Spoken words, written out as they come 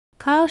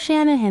Kyle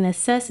Shanahan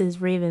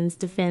assesses Ravens'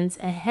 defense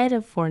ahead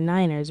of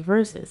 49ers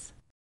versus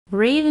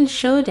Ravens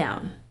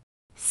Showdown.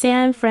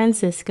 San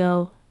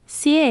Francisco,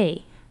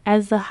 CA,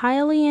 as the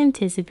highly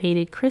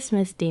anticipated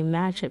Christmas Day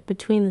matchup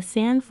between the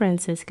San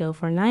Francisco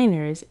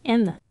 49ers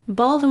and the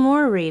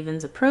Baltimore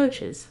Ravens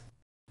approaches.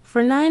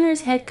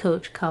 49ers head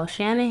coach Kyle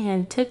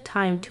Shanahan took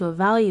time to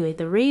evaluate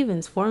the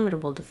Ravens'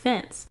 formidable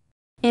defense.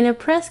 In a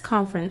press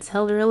conference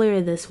held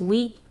earlier this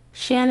week,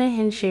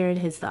 Shanahan shared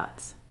his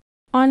thoughts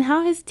on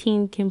how his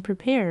team can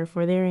prepare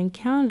for their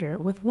encounter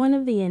with one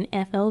of the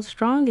NFL's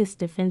strongest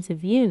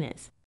defensive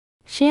units.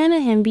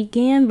 Shanahan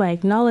began by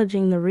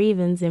acknowledging the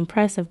Ravens'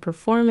 impressive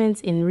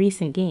performance in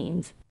recent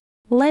games,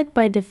 led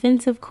by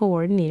defensive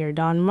coordinator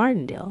Don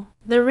Martindale.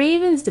 The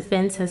Ravens'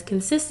 defense has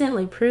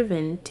consistently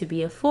proven to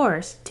be a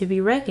force to be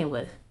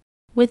reckoned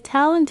with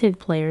talented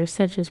players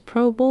such as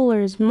Pro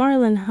Bowlers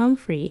Marlon,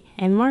 Humphrey,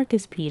 and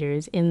Marcus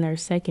Peters in their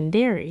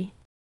secondary.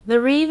 The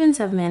Ravens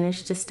have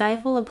managed to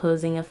stifle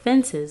opposing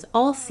offenses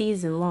all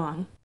season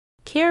long.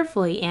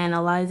 Carefully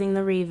analyzing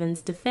the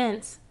Ravens'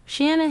 defense,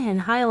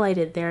 Shanahan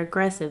highlighted their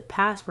aggressive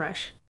pass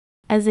rush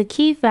as a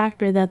key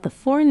factor that the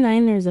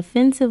 49ers'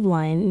 offensive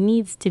line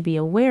needs to be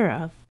aware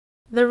of.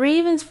 The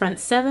Ravens' front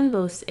seven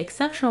boasts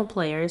exceptional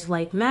players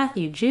like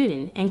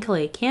Judon and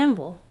Calais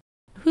Campbell,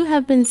 who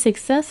have been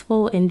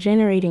successful in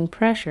generating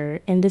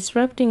pressure and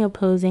disrupting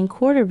opposing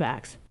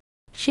quarterbacks.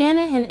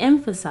 Shanahan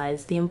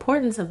emphasized the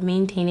importance of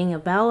maintaining a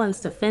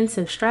balanced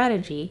offensive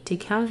strategy to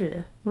counter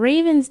the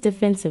Ravens'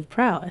 defensive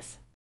prowess.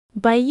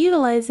 By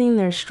utilizing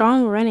their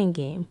strong running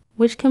game,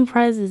 which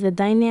comprises a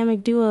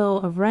dynamic duo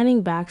of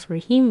running backs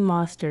Raheem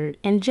Mostert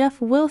and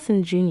Jeff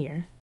Wilson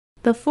Jr.,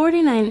 the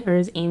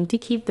 49ers aim to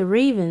keep the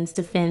Ravens'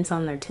 defense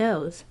on their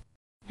toes.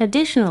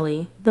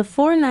 Additionally, the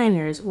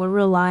 49ers will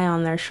rely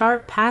on their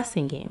sharp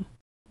passing game,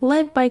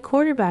 led by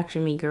quarterback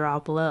Jimmy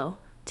Garoppolo,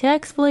 to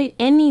exploit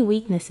any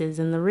weaknesses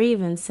in the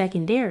Ravens'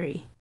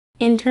 secondary.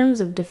 In terms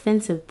of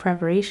defensive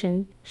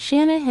preparation,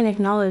 Shanahan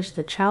acknowledged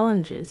the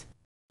challenges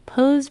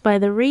posed by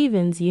the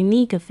Ravens'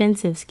 unique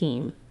offensive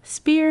scheme,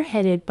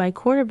 spearheaded by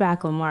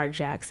quarterback Lamar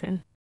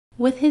Jackson.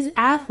 With his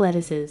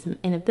athleticism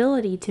and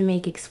ability to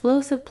make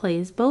explosive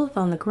plays both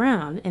on the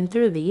ground and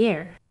through the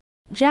air,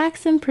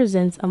 Jackson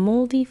presents a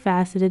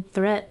multifaceted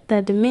threat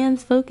that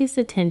demands focused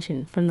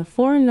attention from the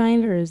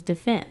 49ers'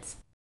 defense.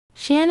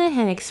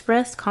 Shanahan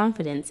expressed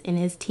confidence in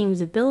his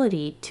team's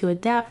ability to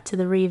adapt to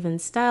the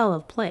Ravens' style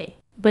of play,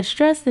 but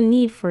stressed the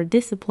need for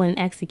disciplined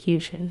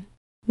execution.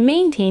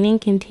 Maintaining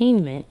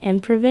containment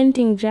and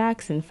preventing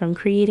Jackson from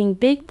creating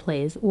big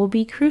plays will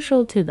be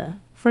crucial to the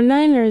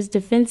 49ers'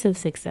 defensive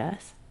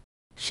success.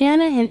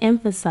 Shanahan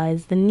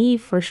emphasized the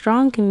need for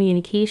strong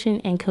communication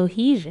and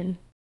cohesion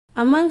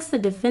amongst the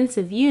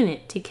defensive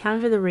unit to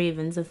counter the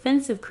Ravens'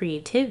 offensive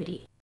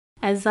creativity.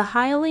 As the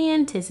highly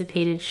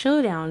anticipated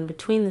showdown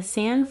between the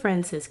San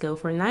Francisco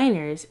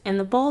 49ers and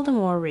the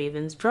Baltimore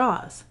Ravens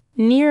draws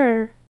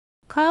nearer,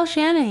 Kyle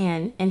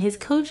Shanahan and his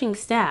coaching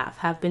staff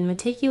have been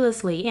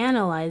meticulously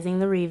analyzing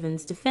the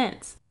Ravens'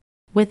 defense.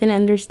 With an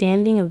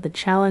understanding of the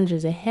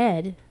challenges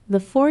ahead, the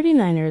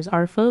 49ers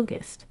are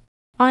focused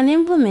on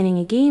implementing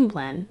a game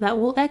plan that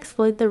will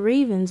exploit the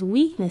Ravens'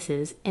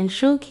 weaknesses and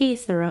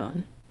showcase their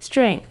own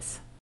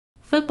strengths.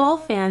 Football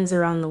fans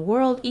around the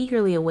world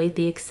eagerly await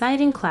the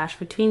exciting clash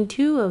between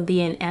two of the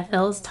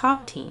NFL's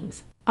top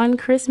teams on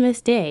Christmas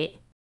Day.